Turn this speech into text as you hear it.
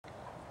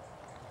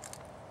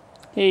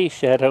Hey,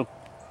 Shadow.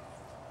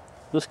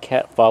 This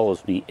cat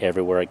follows me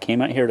everywhere. I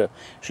came out here to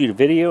shoot a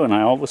video and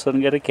I all of a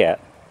sudden get a cat.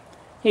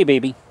 Hey,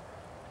 baby.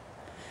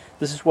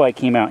 This is why I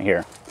came out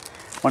here.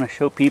 I want to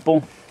show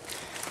people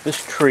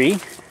this tree. You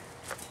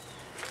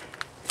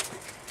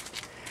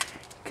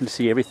can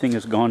see everything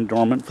has gone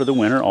dormant for the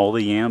winter. All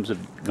the yams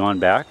have gone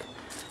back.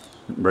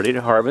 I'm ready to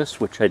harvest,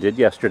 which I did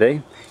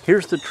yesterday.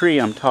 Here's the tree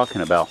I'm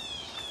talking about.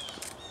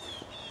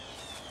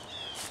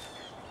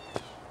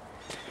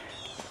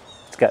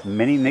 Got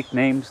many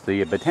nicknames.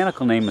 The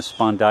botanical name is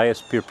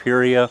Spondius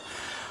purpurea.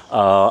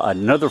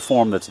 Another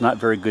form that's not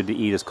very good to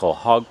eat is called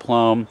hog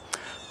plum.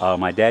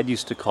 My dad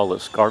used to call it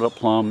scarlet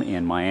plum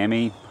in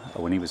Miami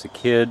when he was a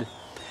kid.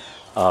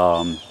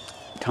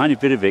 Tiny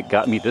bit of it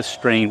got me this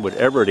strain,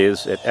 whatever it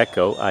is, at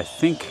Echo. I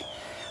think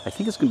it's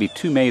going to be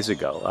 2 Mays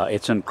ago.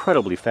 It's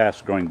incredibly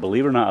fast growing.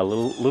 Believe it or not, a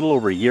little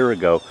over a year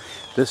ago,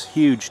 this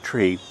huge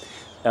tree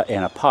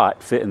in a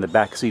pot fit in the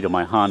back seat of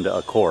my Honda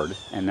Accord.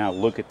 And now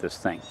look at this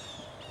thing.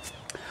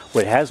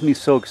 What has me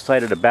so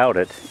excited about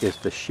it is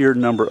the sheer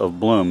number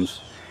of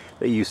blooms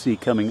that you see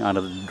coming out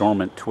of the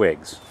dormant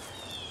twigs.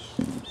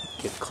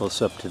 Get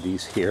close up to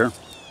these here.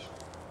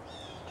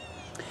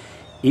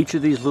 Each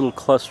of these little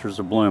clusters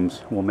of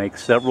blooms will make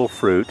several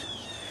fruit,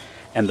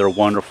 and they're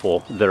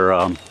wonderful. They're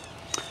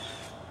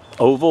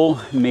oval,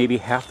 maybe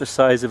half the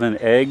size of an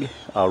egg,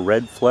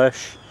 red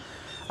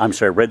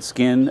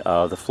skin.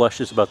 The flesh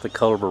is about the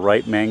color of a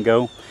ripe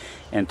mango,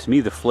 and to me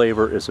the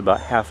flavor is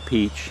about half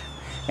peach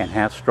and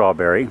half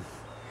strawberry.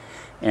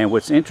 And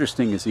what's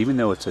interesting is, even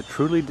though it's a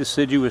truly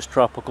deciduous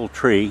tropical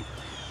tree,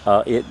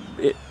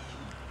 it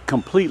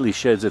completely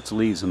sheds its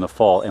leaves in the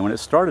fall. And when it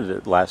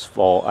started last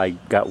fall, I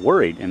got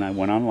worried, and I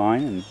went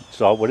online and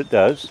saw what it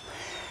does.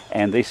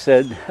 And they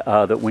said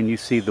that when you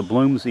see the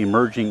blooms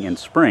emerging in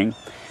spring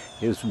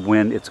is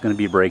when it's going to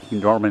be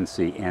breaking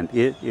dormancy, and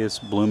it is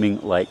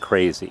blooming like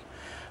crazy.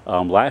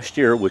 Last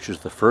year, which was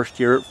the first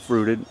year it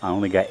fruited, I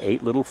only got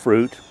 8 little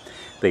fruit.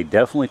 They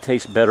definitely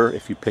taste better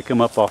if you pick them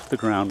up off the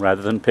ground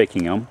rather than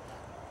picking them.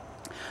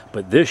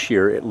 But this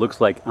year, it looks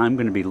like I'm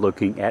going to be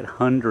looking at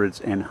hundreds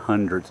and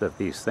hundreds of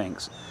these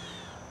things.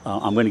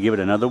 I'm going to give it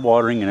another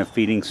watering and a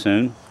feeding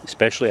soon,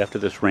 especially after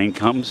this rain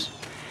comes.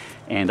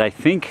 And I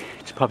think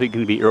it's probably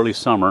going to be early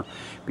summer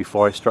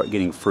before I start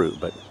getting fruit.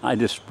 But I'm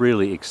just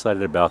really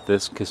excited about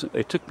this because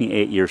it took me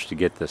 8 years to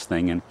get this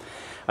thing. And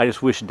I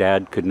just wish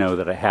Dad could know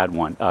that I had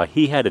one.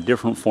 He had a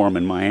different form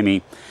in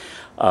Miami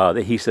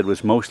that he said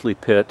was mostly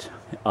pit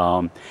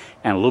and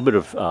a little bit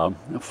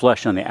of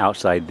flesh on the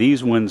outside.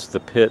 These ones, the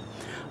pit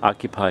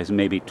occupies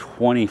maybe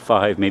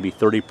 25, maybe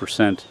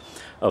 30%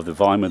 of the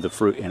volume of the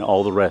fruit, and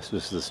all the rest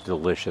is this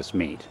delicious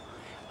meat.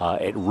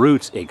 It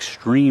roots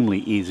extremely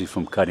easy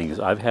from cuttings.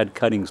 I've had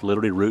cuttings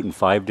literally root in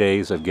 5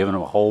 days. I've given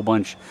them a whole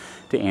bunch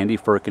to Andy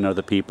Firk and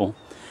other people.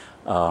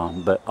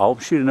 But I'll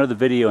shoot another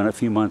video in a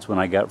few months when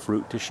I got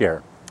fruit to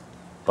share.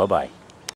 Bye-bye.